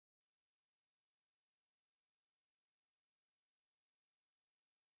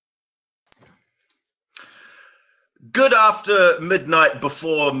Good after midnight,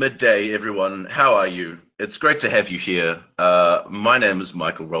 before midday, everyone. How are you? It's great to have you here. My name is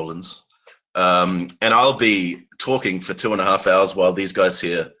Micheal Rowlands, and I'll be talking for 2.5 hours while these guys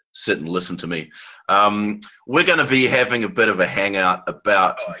here sit and listen to me. We're going to be having a bit of a hangout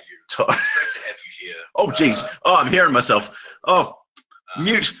about. How are you? Great to have you here. Oh, geez. Oh, I'm hearing myself. Oh,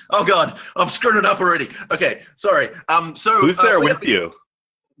 mute. Oh, God. I'm screwing it up already. Okay, sorry. Who's there with you?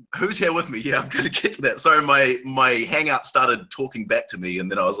 Who's here with me? Yeah, I'm going to get to that. Sorry, my Hangout started talking back to me,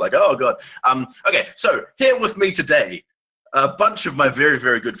 and then I was like, oh, God. Okay, so here with me today, a bunch of my very,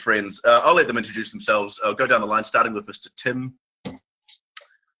 very good friends. I'll let them introduce themselves. I'll go down the line, starting with Mr. Tim. I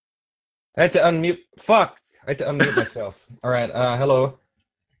had to unmute. Fuck. I had to unmute myself. All right. Hello.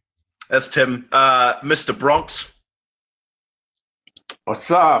 That's Tim. Mr. Bronx.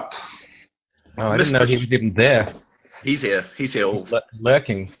 What's up? Oh, I didn't know he was even there. He's here. He's here. He's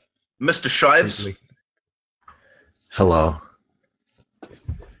lurking. Mr. Shives. Hello. Oh,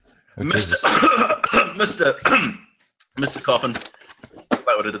 Mr. Mr. Coffin.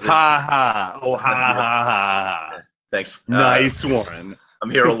 Ha ha. Oh, ha ha ha. Thanks. Nice one.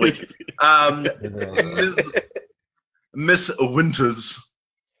 I'm here all week. Miss Winters.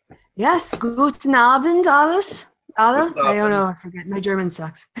 Yes, guten Abend, alles. Alle? Guten I don't Abend. know, I forget. My German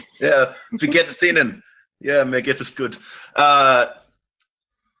sucks. Yeah, wie geht's Ihnen? Yeah, mir geht es gut.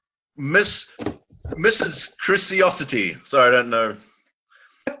 Mrs. Christiosity. Sorry, I don't know.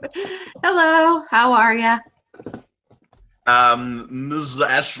 Hello, how are ya? Ms.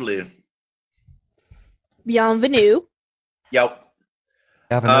 Ashley. Bienvenue. Yep.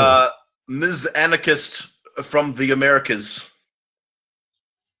 Avenue. Ms. Anarchist from the Americas.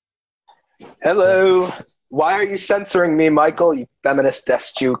 Hello. Why are you censoring me, Michael, you feminist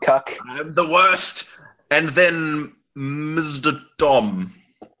Jew cuck? I'm the worst. And then Mr. Dom.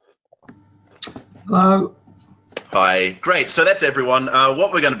 Hello. Hi. Great. So that's everyone.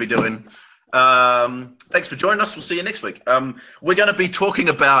 What we're going to be doing. Thanks for joining us. We'll see you next week. We're going to be talking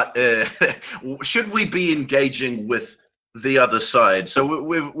about should we be engaging with the other side. So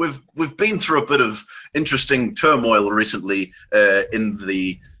we've been through a bit of interesting turmoil recently in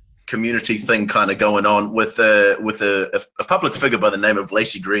the community thing kind of going on with a public figure by the name of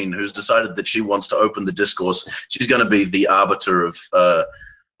Lacey Green, who's decided that she wants to open the discourse. She's going to be the arbiter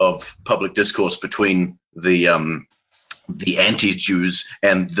of public discourse between the anti-Jews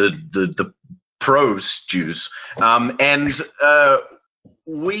and the pro-Jews, and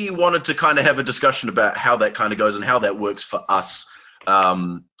we wanted to kind of have a discussion about how that kind of goes and how that works for us,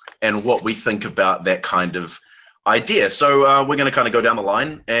 and what we think about that kind of idea. So we're going to kind of go down the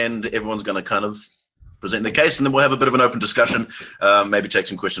line, and everyone's going to kind of present their case, and then we'll have a bit of an open discussion, maybe take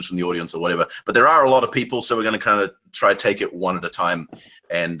some questions from the audience or whatever. But there are a lot of people, so we're going to kind of try to take it one at a time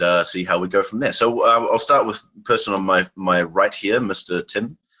and see how we go from there. So I'll start with the person on my right here, Mr.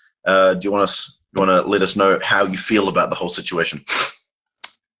 Tim. Do you want to let us know how you feel about the whole situation?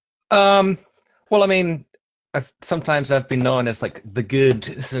 Well, I mean, sometimes I've been known as like the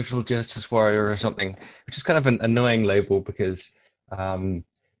good social justice warrior or something, which is kind of an annoying label because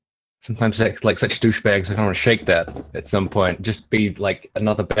sometimes like such douchebags, I kind of want to shake that at some point, just be like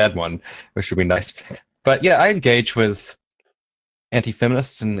another bad one, which would be nice. But yeah, I engage with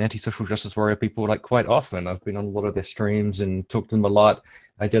anti-feminists and anti-social justice warrior people like quite often. I've been on a lot of their streams and talked to them a lot.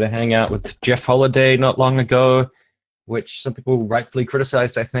 I did a hangout with Jeff Holiday not long ago, which some people rightfully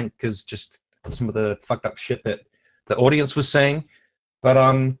criticized, I think, because just some of the fucked up shit that the audience was saying. But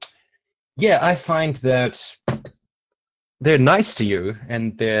yeah, I find that they're nice to you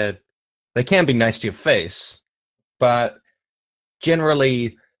and they can be nice to your face, but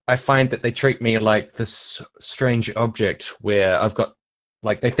generally I find that they treat me like this strange object where I've got,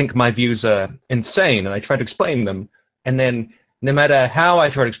 like, they think my views are insane and I try to explain them, and then no matter how I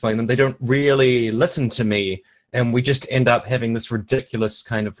try to explain them, they don't really listen to me, and we just end up having this ridiculous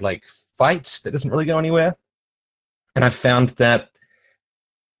kind of like fight that doesn't really go anywhere. And I found that,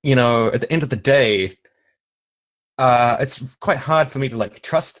 you know, at the end of the day, it's quite hard for me to like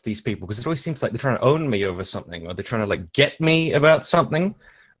trust these people because it always seems like they're trying to own me over something, or they're trying to like get me about something,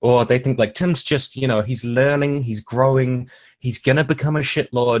 or they think like Tim's just, you know, he's learning, he's growing, he's gonna become a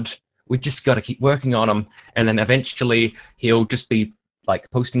shitlord. We just got to keep working on him, and then eventually he'll just be like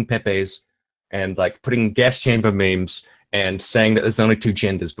posting pepes and like putting gas chamber memes and saying that there's only two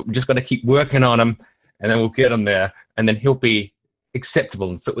genders, but we just got to keep working on him, and then we'll get him there, and then he'll be acceptable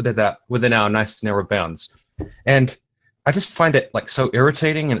and fit within our nice narrow bounds. And I just find it like so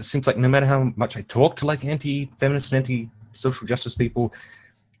irritating, and it seems like no matter how much I talk to like anti-feminist and anti-social justice people,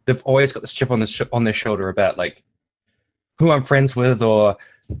 they've always got this chip on their shoulder about like, who I'm friends with or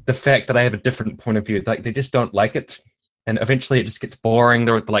the fact that I have a different point of view. Like, they just don't like it. And eventually it just gets boring.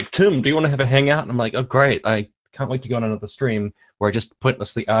 They're like, Tim, do you want to have a hangout? And I'm like, oh, great. I can't wait to go on another stream where I just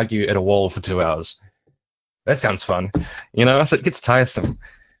pointlessly argue at a wall for 2 hours. That sounds fun. You know, so it gets tiresome.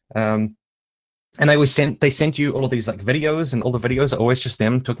 And they sent you all of these like videos, and all the videos are always just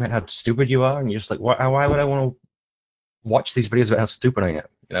them talking about how stupid you are. And you're just like, why would I want to watch these videos about how stupid I am?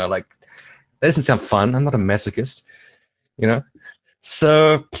 You know, like, that doesn't sound fun. I'm not a masochist, you know?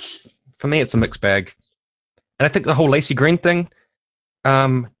 So for me, it's a mixed bag. And I think the whole Lacey Green thing,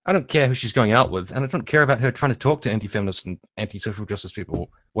 I don't care who she's going out with, and I don't care about her trying to talk to anti-feminists and anti-social justice people,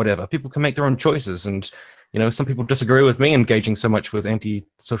 whatever. People can make their own choices, and, you know, some people disagree with me engaging so much with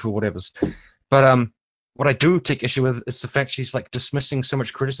anti-social whatevers. But what I do take issue with is the fact she's, like, dismissing so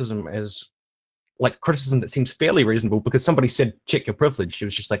much criticism as, like, criticism that seems fairly reasonable because somebody said, check your privilege. She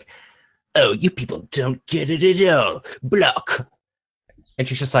was just like, oh, you people don't get it at all. Block. And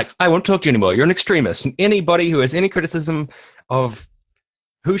she's just like, I won't talk to you anymore. You're an extremist. And anybody who has any criticism of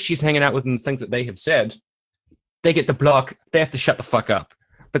who she's hanging out with and the things that they have said, they get the block. They have to shut the fuck up.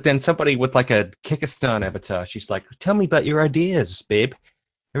 But then somebody with like a Kyrgyzstan avatar, she's like, tell me about your ideas, babe.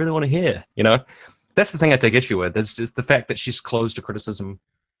 I really want to hear, you know? That's the thing I take issue with, is just the fact that she's closed to criticism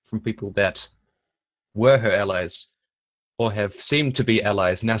from people that were her allies or have seemed to be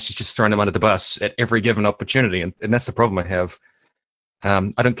allies. Now she's just throwing them under the bus at every given opportunity. And that's the problem I have.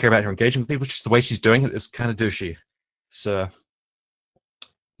 I don't care about her engaging with people. It's just the way she's doing it is kind of douchey. So,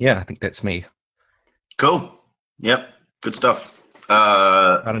 yeah, I think that's me. Cool. Yep. Good stuff.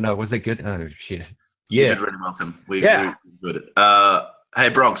 I don't know. Was that good? Oh, shit. Yeah. You did really well, Tim. We good. Hey,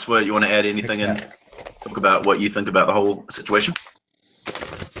 Bronx, you want to add anything and talk about what you think about the whole situation?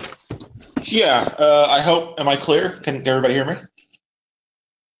 Yeah. I hope. Am I clear? Can everybody hear me?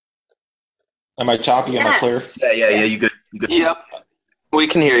 Am I choppy? Am I clear? Yeah. You good? You good? Yep. We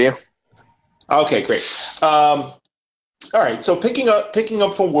can hear you. Okay, great. All right. So picking up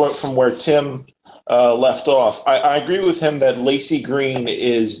from where Tim left off, I agree with him that Lacey Green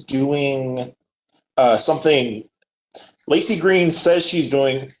is doing something. Lacey Green says she's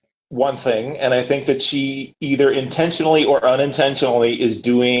doing one thing, and I think that she either intentionally or unintentionally is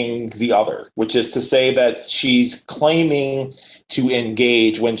doing the other, which is to say that she's claiming to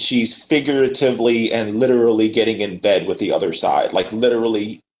engage when she's figuratively and literally getting in bed with the other side. Like,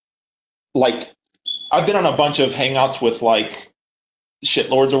 literally, like, I've been on a bunch of hangouts with, like,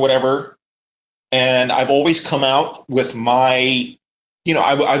 shitlords or whatever, and I've always come out with my, you know,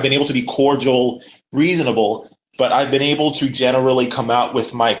 I've been able to be cordial, reasonable, but I've been able to generally come out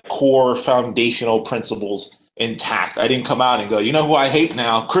with my core foundational principles intact. I didn't come out and go, you know who I hate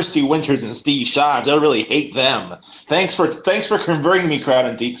now? Kristi Winters and Steve Shives. I really hate them. Thanks for converting me, Crowd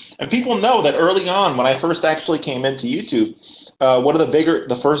and Deep. And people know that early on, when I first actually came into YouTube, one of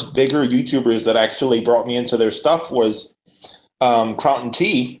the first bigger YouTubers that actually brought me into their stuff was Crown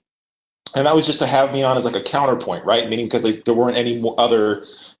T. And that was just to have me on as like a counterpoint, right? Meaning because there weren't any other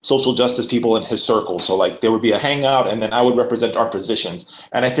social justice people in his circle. So like there would be a hangout and then I would represent our positions.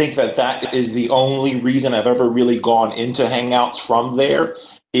 And I think that is the only reason I've ever really gone into hangouts from there,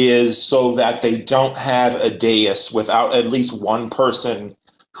 is so that they don't have a dais without at least one person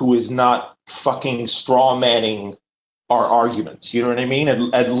who is not fucking straw manning our arguments. You know what I mean?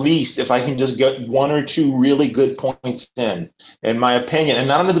 At least if I can just get one or two really good points in my opinion, and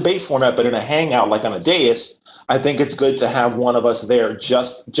not in a debate format, but in a hangout, like on a dais, I think it's good to have one of us there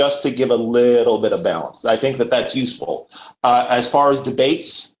just to give a little bit of balance. I think that's useful. As far as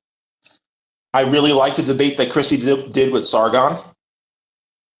debates, I really liked the debate that Kristi did with Sargon.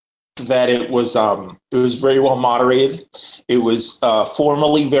 That it was very well moderated. It was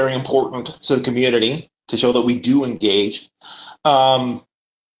formally very important to the community to show that we do engage.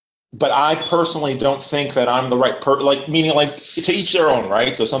 But I personally don't think that I'm the right meaning like to each their own,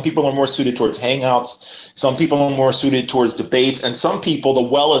 right? So some people are more suited towards hangouts, some people are more suited towards debates, and some people,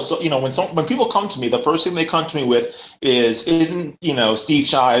 when people come to me, the first thing they come to me with is, isn't, Steve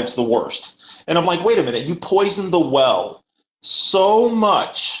Shives the worst? And I'm like, wait a minute, you poisoned the well so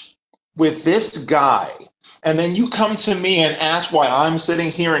much with this guy, and then you come to me and ask why I'm sitting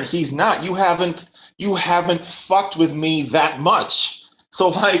here and he's not. You haven't fucked with me that much.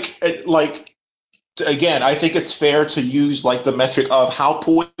 So again, I think it's fair to use like the metric of how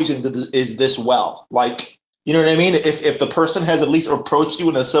poisoned is this well? Like, you know what I mean? If the person has at least approached you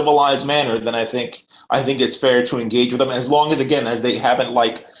in a civilized manner, then I think it's fair to engage with them, as long as they haven't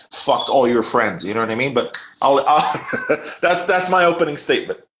like fucked all your friends. You know what I mean? But that's my opening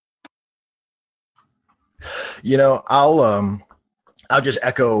statement. I'll I'll just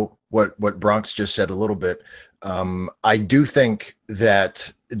echo what Bronx just said a little bit. I do think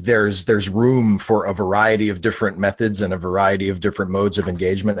that there's room for a variety of different methods and a variety of different modes of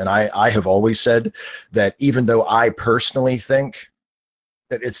engagement. And I have always said that even though I personally think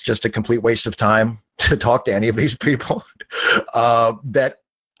that it's just a complete waste of time to talk to any of these people, that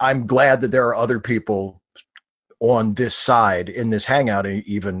I'm glad that there are other people on this side in this Hangout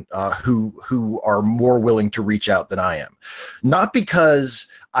even who are more willing to reach out than I am. Not because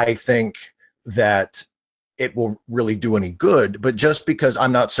I think that it will really do any good, but just because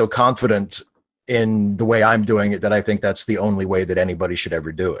I'm not so confident in the way I'm doing it that I think that's the only way that anybody should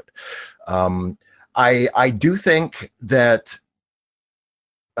ever do it. I do think that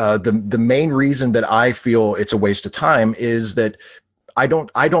the main reason that I feel it's a waste of time is that I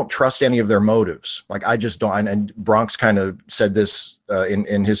don't trust any of their motives. Like, I just don't. And Bronx kind of said this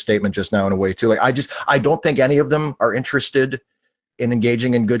in his statement just now in a way too. Like, I don't think any of them are interested in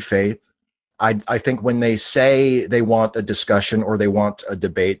engaging in good faith. I think when they say they want a discussion or they want a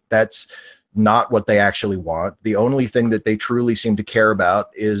debate, that's not what they actually want. The only thing that they truly seem to care about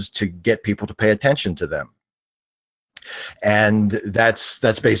is to get people to pay attention to them. And that's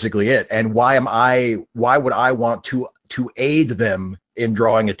basically it. And why would I want to aid them in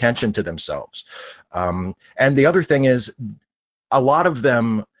drawing attention to themselves? And the other thing is, a lot of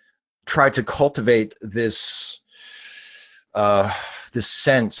them try to cultivate this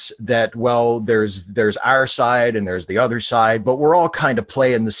sense that, well, there's our side and there's the other side, but we're all kind of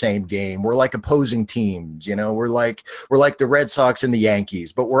playing the same game. We're like opposing teams, you know, we're like the Red Sox and the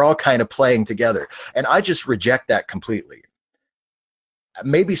Yankees, but we're all kind of playing together. And I just reject that completely.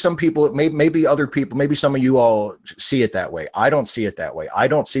 Maybe some people, maybe other people, maybe some of you all see it that way. I don't see it that way. I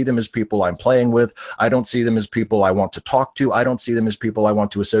don't see them as people I'm playing with. I don't see them as people I want to talk to. I don't see them as people I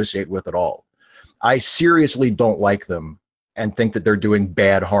want to associate with at all. I seriously don't like them and think that they're doing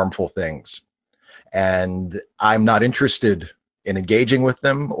bad, harmful things. And I'm not interested in engaging with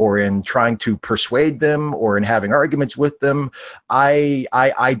them or in trying to persuade them or in having arguments with them. I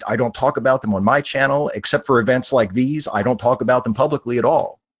don't talk about them on my channel, except for events like these. I don't talk about them publicly at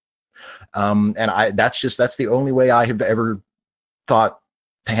all. And that's the only way I have ever thought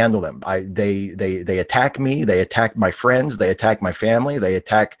to handle them. They attack me, they attack my friends, they attack my family, they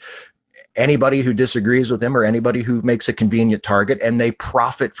attack anybody who disagrees with them or anybody who makes a convenient target, and they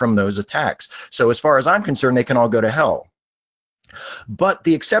profit from those attacks. So as far as I'm concerned, they can all go to hell. But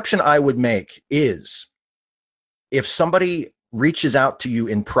the exception I would make is if somebody reaches out to you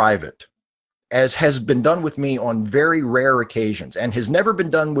in private, as has been done with me on very rare occasions and has never been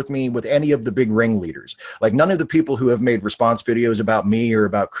done with me with any of the big ringleaders. Like, none of the people who have made response videos about me or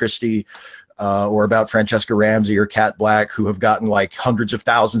about Kristi or about Francesca Ramsey or Cat Black, who have gotten like hundreds of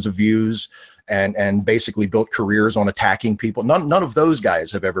thousands of views and basically built careers on attacking people. None of those guys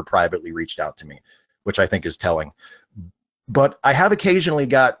have ever privately reached out to me, which I think is telling. But I have occasionally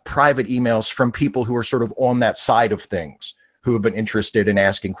got private emails from people who are sort of on that side of things, who have been interested in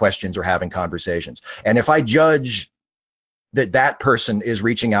asking questions or having conversations. And if I judge that that person is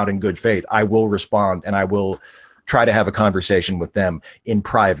reaching out in good faith, I will respond and I will try to have a conversation with them in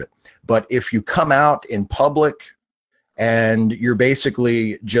private. But if you come out in public and you're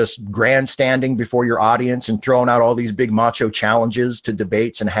basically just grandstanding before your audience and throwing out all these big macho challenges to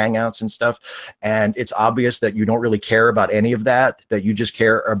debates and hangouts and stuff, and it's obvious that you don't really care about any of that, that you just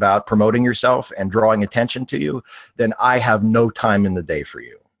care about promoting yourself and drawing attention to you, then I have no time in the day for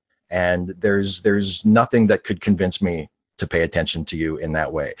you. And there's nothing that could convince me to pay attention to you in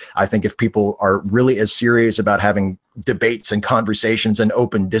that way. I think if people are really as serious about having debates and conversations and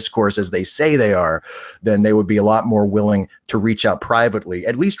open discourse as they say they are, then they would be a lot more willing to reach out privately,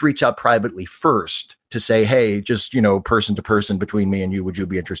 at least reach out privately first to say, hey, just, you know, person to person between me and you, would you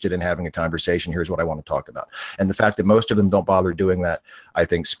be interested in having a conversation? Here's what I want to talk about. And the fact that most of them don't bother doing that, I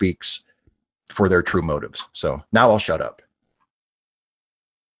think speaks for their true motives. So now I'll shut up.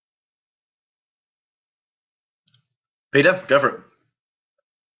 Peter, go for it.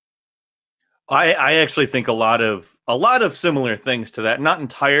 I actually think a lot of similar things to that. Not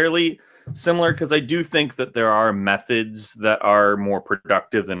entirely similar, because I do think that there are methods that are more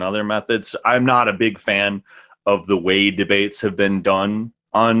productive than other methods. I'm not a big fan of the way debates have been done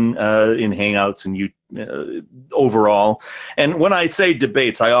on in Hangouts and overall. And when I say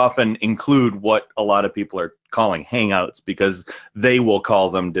debates, I often include what a lot of people are calling Hangouts, because they will call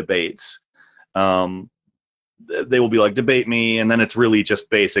them debates. They will be like, debate me, and then it's really just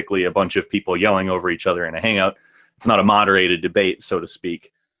basically a bunch of people yelling over each other in a Hangout. It's not a moderated debate, so to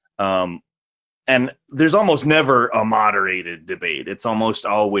speak. And there's almost never a moderated debate. It's almost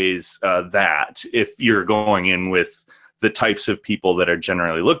always that, if you're going in with the types of people that are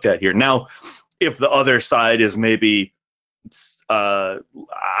generally looked at here. Now, if the other side is maybe,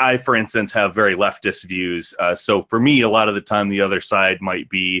 I, for instance, have very leftist views. So for me, a lot of the time, the other side might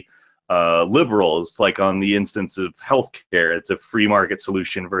be liberals, like on the instance of healthcare. It's a free market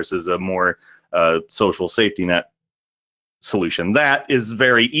solution versus a more social safety net solution. That is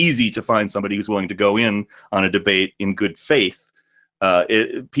very easy to find somebody who's willing to go in on a debate in good faith.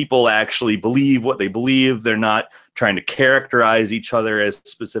 People actually believe what they believe. They're not trying to characterize each other as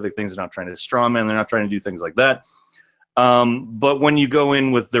specific things. They're not trying to strawman. They're not trying to do things like that. But when you go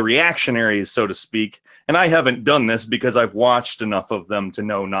in with the reactionaries, so to speak, and I haven't done this because I've watched enough of them to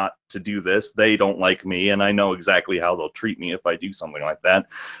know not to do this. They don't like me, and I know exactly how they'll treat me if I do something like that.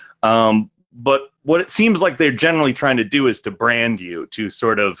 But what it seems like they're generally trying to do is to brand you, to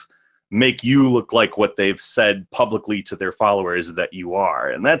sort of make you look like what they've said publicly to their followers that you are.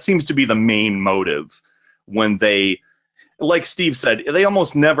 And that seems to be the main motive when they, like Steve said, they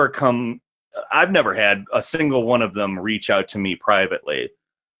almost never come. I've never had a single one of them reach out to me privately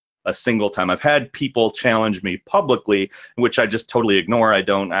a single time. I've had people challenge me publicly, which I just totally ignore.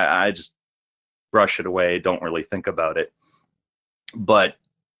 I just brush it away, don't really think about it. But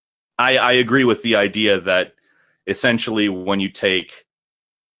I agree with the idea that essentially when you take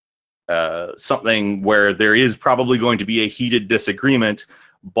something where there is probably going to be a heated disagreement,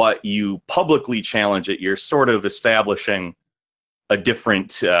 but you publicly challenge it, you're sort of establishing a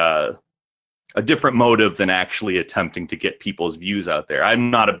different motive than actually attempting to get people's views out there. I'm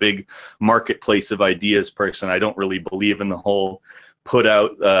not a big marketplace of ideas person. I don't really believe in the whole put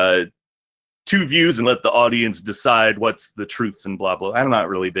out two views and let the audience decide what's the truths and blah, blah. I'm not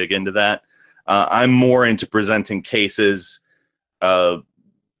really big into that. I'm more into presenting cases,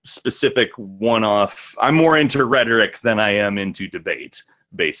 specific one-off. I'm more into rhetoric than I am into debate,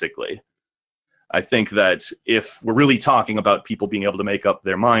 basically. I think that if we're really talking about people being able to make up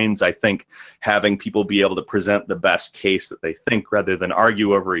their minds, I think having people be able to present the best case that they think rather than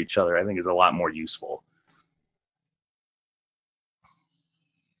argue over each other, I think is a lot more useful.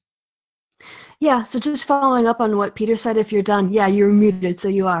 Yeah, so just following up on what Peter said, if you're done, yeah, you're muted, so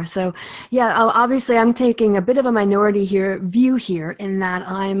you are. So yeah, obviously I'm taking a bit of a minority view here in that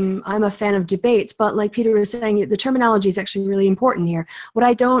I'm a fan of debates, but like Peter was saying, the terminology is actually really important here. What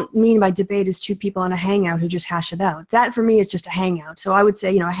I don't mean by debate is two people on a hangout who just hash it out. That for me is just a hangout. So I would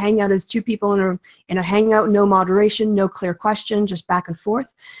say, a hangout is two people in a hangout, no moderation, no clear question, just back and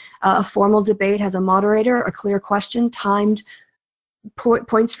forth. A formal debate has a moderator, a clear question, timed,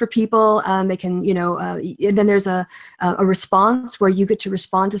 points for people. They can, then there's a response where you get to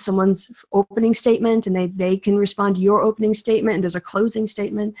respond to someone's opening statement, and they can respond to your opening statement, and there's a closing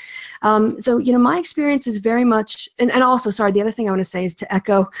statement. So, my experience is very much, and also, sorry, the other thing I want to say is to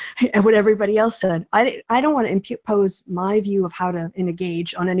echo what everybody else said. I don't want to impose my view of how to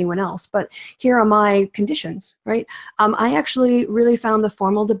engage on anyone else, but here are my conditions, right? I actually really found the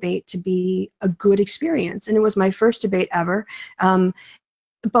formal debate to be a good experience, and it was my first debate ever.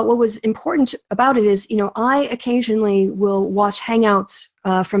 But what was important about it is, I occasionally will watch Hangouts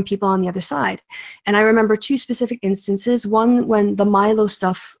from people on the other side. And I remember two specific instances. One, when the Milo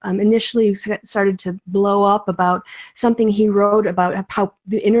stuff initially started to blow up about something he wrote about how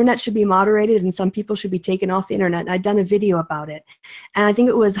the internet should be moderated and some people should be taken off the internet. And I'd done a video about it. And I think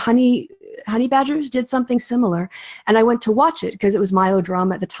it was Honey Badgers did something similar, and I went to watch it because it was Milo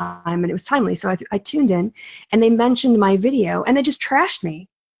drama at the time and it was timely. So I tuned in, and they mentioned my video, and they just trashed me.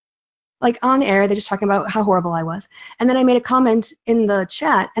 Like on air, they're just talking about how horrible I was. And then I made a comment in the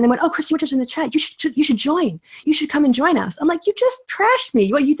chat, and they went, "Oh, Kristi, you're just in the chat. You should join. You should come and join us." I'm like, "You just trashed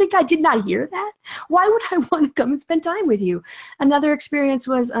me. What, you think I did not hear that? Why would I want to come and spend time with you?" Another experience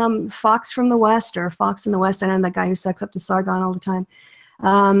was Fox from the West, or Fox in the West. And I'm that guy who sucks up to Sargon all the time.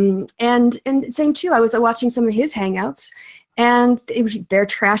 And same too, I was watching some of his Hangouts, and they're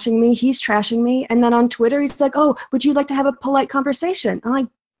trashing me, he's trashing me, and then on Twitter he's like, "Oh, would you like to have a polite conversation?" I'm like,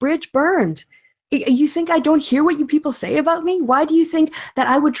 bridge burned. You think I don't hear what you people say about me? Why do you think that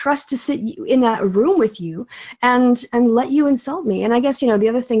I would trust to sit in a room with you and let you insult me? And I guess, the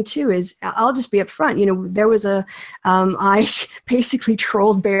other thing too is, I'll just be upfront. There was I basically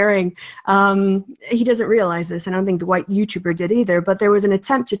trolled Bering. He doesn't realize this, and I don't think the white YouTuber did either, but there was an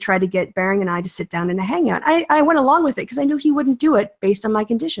attempt to try to get Bering and I to sit down in a hangout. I went along with it because I knew he wouldn't do it based on my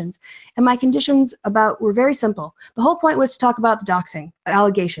conditions. And my conditions were very simple. The whole point was to talk about the doxing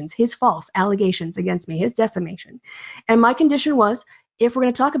allegations, his false allegations against me, his defamation. And my condition was, if we're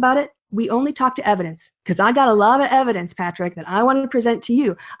going to talk about it, we only talk to evidence, because I got a lot of evidence, Patrick, that I want to present to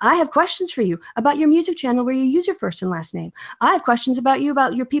you. I have questions for you about your music channel where you use your first and last name. I have questions about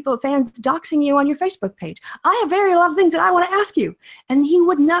your people, fans doxing you on your Facebook page. I have a lot of things that I want to ask you. And he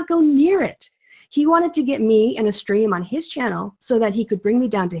would not go near it. He wanted to get me in a stream on his channel so that he could bring me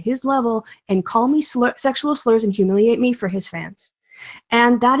down to his level and call me sexual slurs and humiliate me for his fans.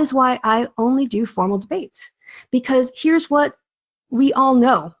 And that is why I only do formal debates. Because here's what we all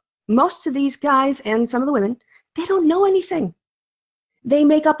know. Most of these guys and some of the women, they don't know anything. They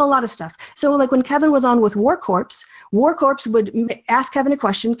make up a lot of stuff. So like when Kevin was on with War Corpse would ask Kevin a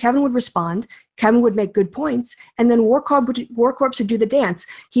question, Kevin would respond, Kevin would make good points, and then War Corpse would do the dance.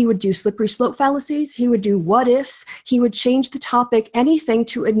 He would do slippery slope fallacies, he would do what ifs, he would change the topic, anything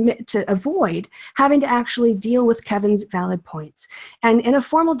to avoid having to actually deal with Kevin's valid points. And in a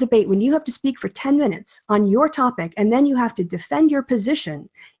formal debate, when you have to speak for 10 minutes on your topic, and then you have to defend your position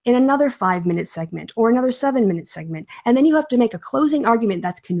in another 5-minute segment or another 7-minute segment, and then you have to make a closing argument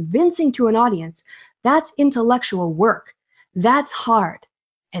that's convincing to an audience, that's intellectual work. That's hard,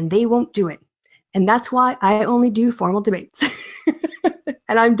 and they won't do it. And that's why I only do formal debates.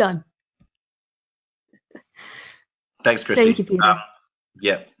 And I'm done. Thanks, Kristi. Thank you, Peter.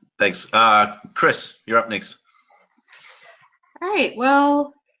 Yeah, thanks. Chris, you're up next. All right,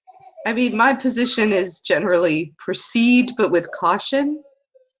 well, I mean, my position is generally proceed, but with caution.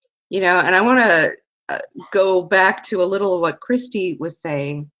 And I want to go back to a little of what Kristi was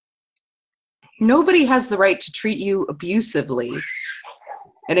saying. Nobody has the right to treat you abusively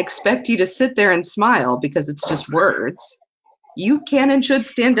and expect you to sit there and smile because it's just words. You can and should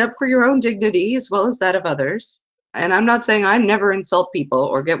stand up for your own dignity as well as that of others. And I'm not saying I never insult people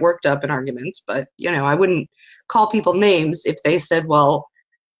or get worked up in arguments, but, I wouldn't call people names if they said, well,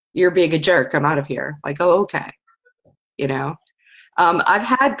 you're being a jerk, I'm out of here. Like, oh, okay. I've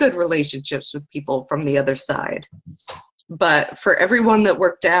had good relationships with people from the other side, but for everyone that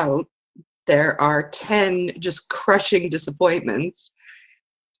worked out, there are 10 just crushing disappointments.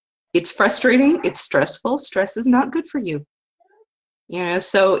 It's frustrating. It's stressful. Stress is not good for you.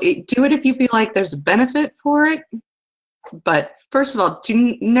 So do it if you feel like there's a benefit for it. But first of all,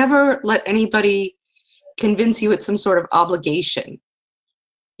 never let anybody convince you it's some sort of obligation.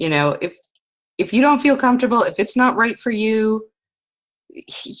 If you don't feel comfortable, if it's not right for you,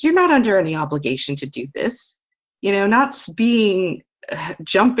 you're not under any obligation to do this. Not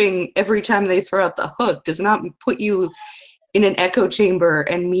jumping every time they throw out the hook does not put you in an echo chamber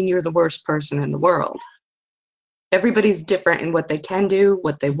and mean you're the worst person in the world. Everybody's different in what they can do,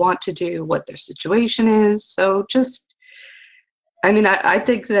 what they want to do, what their situation is. So I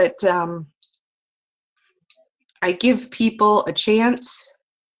think that I give people a chance,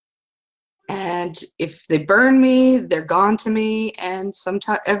 and if they burn me, they're gone to me, and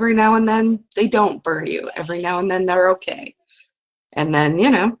sometimes every now and then they don't burn you. Every now and then they're okay. And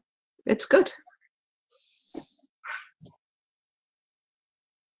then, it's good.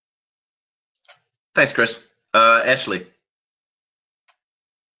 Thanks, Chris. Ashley.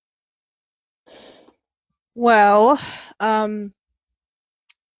 Well, I'm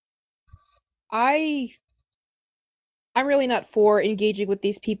really not for engaging with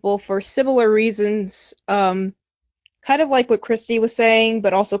these people for similar reasons. Kind of like what Kristi was saying,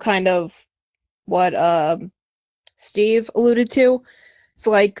 but also kind of what Steve alluded to. It's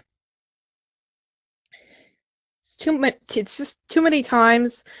like it's just too many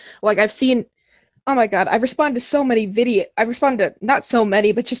times. Like I've seen, oh my god, I've responded to so many I've responded to not so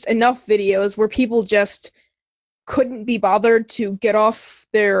many, but just enough videos where people just couldn't be bothered to get off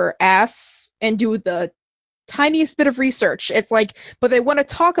their ass and do the tiniest bit of research. It's like, but they want to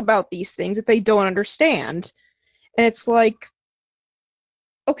talk about these things that they don't understand. And it's like,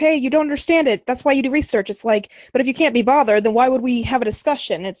 okay, you don't understand it. That's why you do research. It's like, but if you can't be bothered, then why would we have a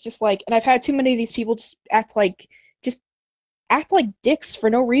discussion? It's just like, and I've had too many of these people just act like dicks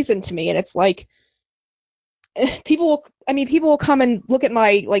for no reason to me. And it's like, people will come and look at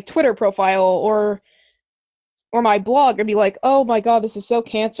my Twitter profile or my blog and be like, oh my god, this is so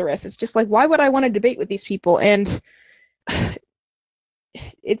cancerous. It's just like, why would I want to debate with these people? And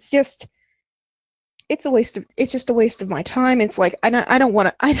it's just a waste of my time. It's like I don't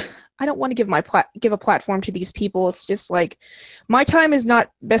want to give a platform to these people. It's just like my time is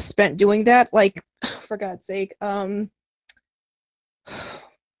not best spent doing that. Like, for God's sake,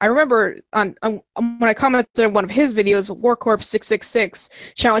 I remember on when I commented on one of his videos, WarCorp666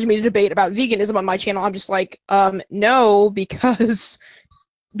 challenged me to debate about veganism on my channel. I'm just like, no, because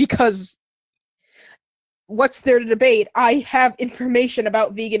what's there to debate? I have information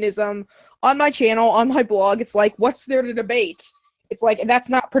about veganism on my channel, on my blog. It's like, what's there to debate? It's like, and that's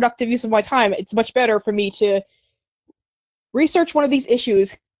not productive use of my time. It's much better for me to research one of these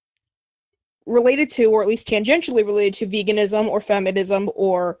issues related to, or at least tangentially related to, veganism or feminism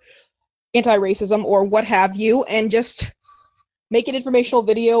or anti-racism or what have you, and just make an informational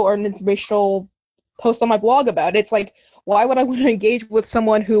video or an informational post on my blog about it. It's like, why would I want to engage with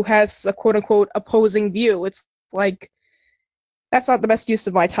someone who has a quote-unquote opposing view? It's like, that's not the best use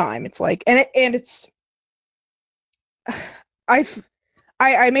of my time. It's like, and it's, I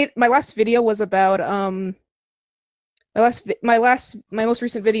made, my last video was about, my most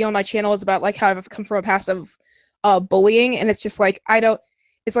recent video on my channel is about like how I've come from a past of bullying, and it's just like,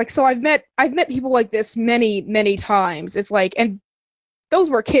 it's like, so I've met people like this many times. It's like, and those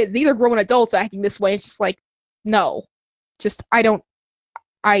were kids. These are grown adults acting this way. It's just like, no, just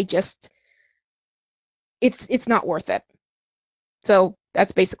it's not worth it. So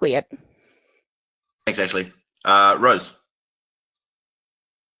that's basically it. Thanks, Ashley. Rose.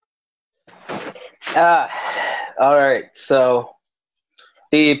 All right. So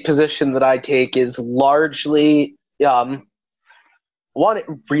the position that I take is largely one. It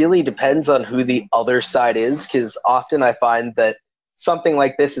really depends on who the other side is, because often I find that something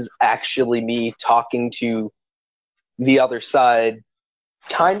like this is actually me talking to the other side,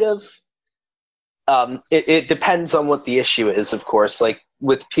 kind of. It depends on what the issue is, of course. Like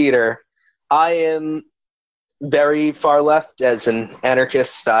with Peter, I am very far left as an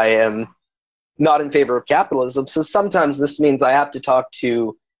anarchist. I am not in favor of capitalism, so sometimes this means I have to talk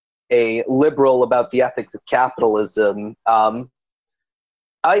to a liberal about the ethics of capitalism. I'm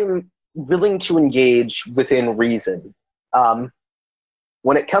willing to engage within reason.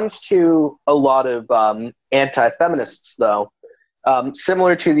 When it comes to a lot of anti-feminists, though,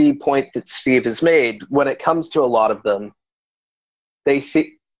 similar to the point that Steve has made, when it comes to a lot of them, they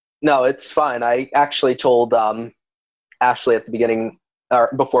see... No, it's fine. I actually told Ashley at the beginning,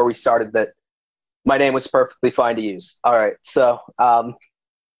 or before we started, that my name was perfectly fine to use. All right, so...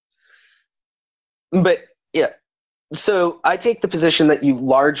 but, yeah. So I take the position that you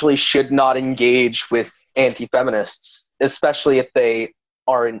largely should not engage with anti-feminists, especially if they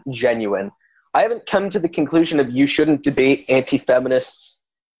aren't genuine. I haven't come to the conclusion of you shouldn't debate anti-feminists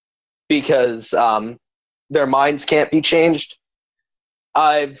because their minds can't be changed.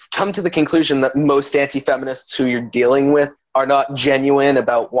 I've come to the conclusion that most anti-feminists who you're dealing with are not genuine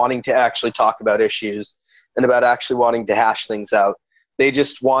about wanting to actually talk about issues and about actually wanting to hash things out. They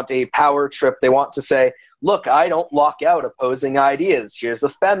just want a power trip. They want to say, look, I don't lock out opposing ideas. Here's a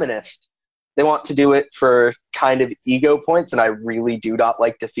feminist. They want to do it for kind of ego points, and I really do not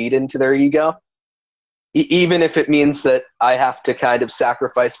like to feed into their ego. Even if it means that I have to kind of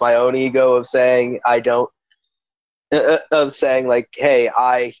sacrifice my own ego of saying like, hey,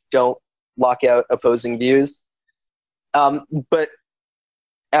 I don't lock out opposing views. But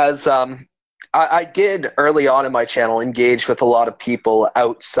as I did early on in my channel engage with a lot of people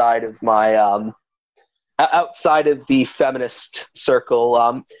outside of my outside of the feminist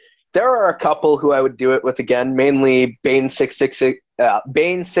circle. There are a couple who I would do it with again, mainly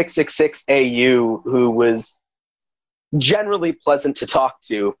Bane666 AU, who was generally pleasant to talk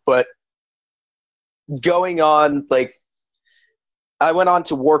to, but going on, like, I went on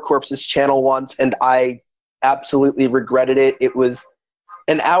to War Corpse's channel once and I absolutely regretted it. It was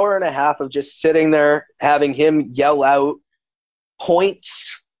an hour and a half of just sitting there having him yell out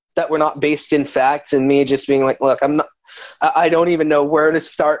points that were not based in facts, and me just being like, look, I don't even know where to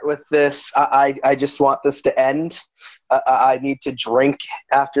start with this. I just want this to end. I need to drink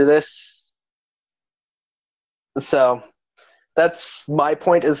after this. So that's my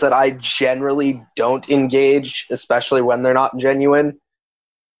point, is that I generally don't engage, especially when they're not genuine.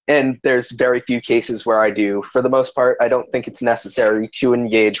 And there's very few cases where I do. For the most part, I don't think it's necessary to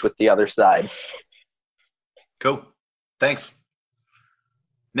engage with the other side. Cool. Thanks.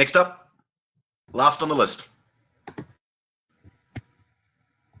 Next up, last on the list.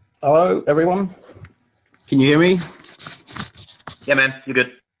 Hello, everyone. Can you hear me? Yeah, man, you're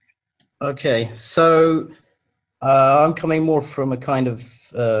good. Okay, so I'm coming more from a kind of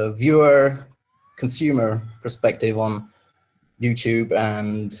viewer, consumer perspective on YouTube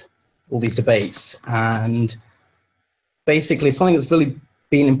and all these debates. And basically, something that's really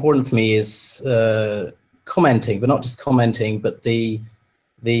been important for me is commenting, but not just commenting, but the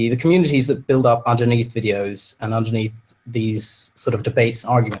communities that build up underneath videos and underneath these sort of debates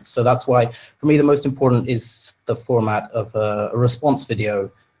and arguments. So that's why, for me, the most important is the format of a response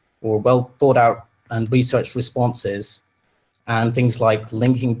video, or well thought out and researched responses, and things like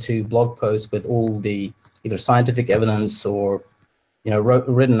linking to blog posts with all the either scientific evidence or, you know,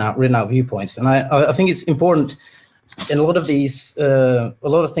 written out viewpoints. And I think it's important in a lot of these, a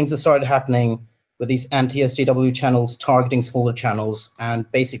lot of things that started happening with these anti-SJW channels targeting smaller channels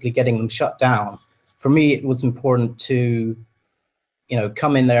and basically getting them shut down. For me, it was important to,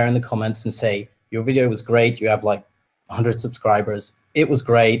 come in there in the comments and say, your video was great. You have like 100 subscribers. It was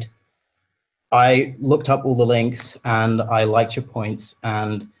great. I looked up all the links and I liked your points,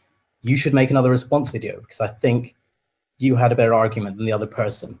 and you should make another response video because I think you had a better argument than the other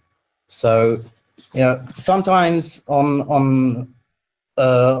person. So, sometimes on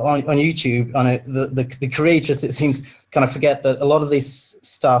YouTube, the creators, it seems, kind of forget that a lot of this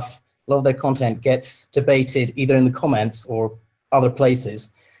stuff, a lot of their content gets debated either in the comments or other places.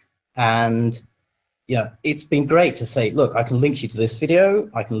 And it's been great to say, look, I can link you to this video,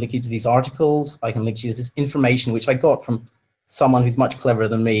 I can link you to these articles, I can link you to this information, which I got from someone who's much cleverer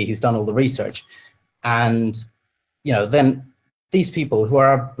than me, who's done all the research. And, then these people who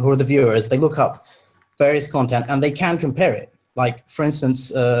are the viewers, they look up various content and they can compare it. Like, for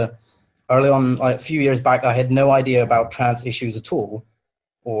instance, early on, like a few years back, I had no idea about trans issues at all,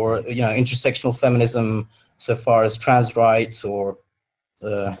 or, intersectional feminism so far as trans rights or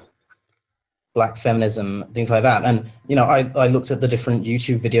black feminism, things like that. And, I looked at the different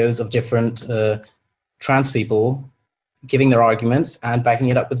YouTube videos of different trans people giving their arguments and backing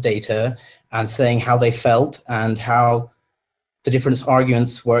it up with data and saying how they felt and how the different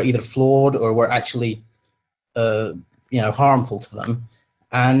arguments were either flawed or were actually, harmful to them.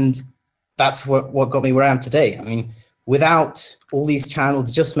 And that's what got me where I am today. I mean, without all these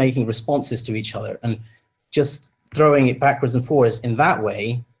channels just making responses to each other and just throwing it backwards and forwards in that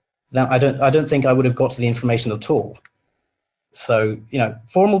way, then I don't think I would have got to the information at all. So,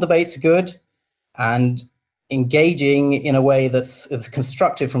 formal debates are good, and engaging in a way that's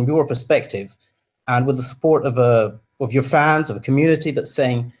constructive from your perspective, and with the support of your fans, of a community that's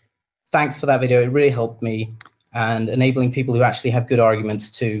saying, thanks for that video, it really helped me, and enabling people who actually have good arguments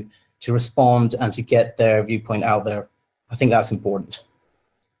to respond and to get their viewpoint out there. I think that's important.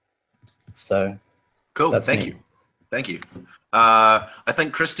 So cool. That's Thank me. you. Thank you. I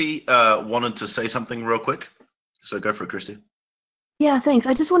think Kristi wanted to say something real quick. So go for it, Kristi. Yeah, thanks.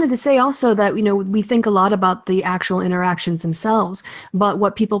 I just wanted to say also that, we think a lot about the actual interactions themselves, but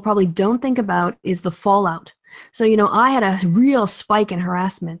what people probably don't think about is the fallout. So, I had a real spike in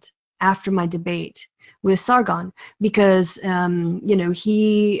harassment after my debate with Sargon because,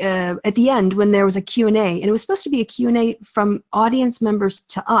 he, at the end when there was a Q&A, and it was supposed to be a Q&A from audience members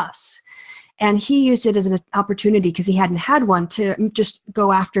to us, and he used it as an opportunity, because he hadn't had one, to just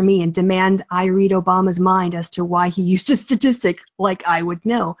go after me and demand I read Obama's mind as to why he used a statistic like I would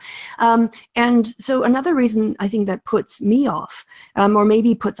know. And so another reason I think that puts me off, or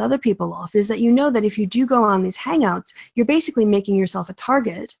maybe puts other people off, is that that if you do go on these Hangouts, you're basically making yourself a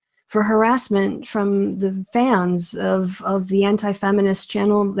target for harassment from the fans of the anti-feminist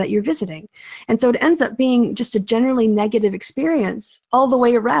channel that you're visiting. And so it ends up being just a generally negative experience all the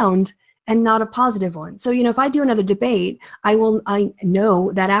way around, and not a positive one. So, if I do another debate, I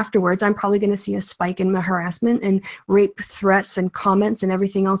know that afterwards I'm probably going to see a spike in my harassment and rape threats and comments and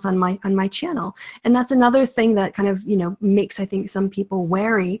everything else on my channel. And that's another thing that kind of, makes, I think, some people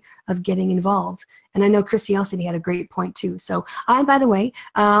wary of getting involved. And I know Kristi also had a great point too. So by the way,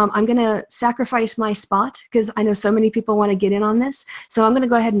 I'm going to sacrifice my spot because I know so many people want to get in on this. So I'm going to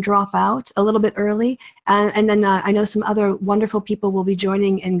go ahead and drop out a little bit early. And then I know some other wonderful people will be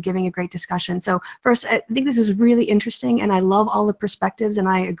joining and giving a great discussion. So first, I think this was really interesting, and I love all the perspectives, and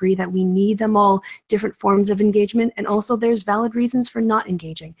I agree that we need them all, different forms of engagement, and also there's valid reasons for not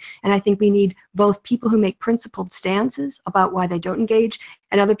engaging. And I think we need both people who make principled stances about why they don't engage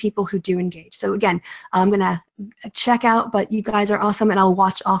and other people who do engage. So again, I'm going to check out, but you guys are awesome, and I'll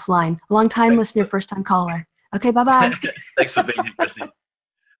watch offline. Long time listener, first time caller. Okay, bye-bye. Thanks for being here, Kristi.